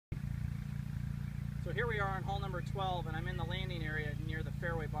So here we are on hole number 12, and I'm in the landing area near the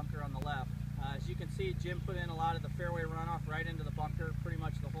fairway bunker on the left. As you can see, Jim put in a lot of the fairway runoff right into the bunker, pretty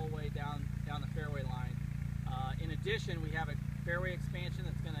much the whole way down the fairway line. In addition, we have a fairway expansion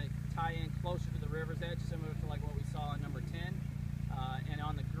that's going to tie in closer to the river's edge, similar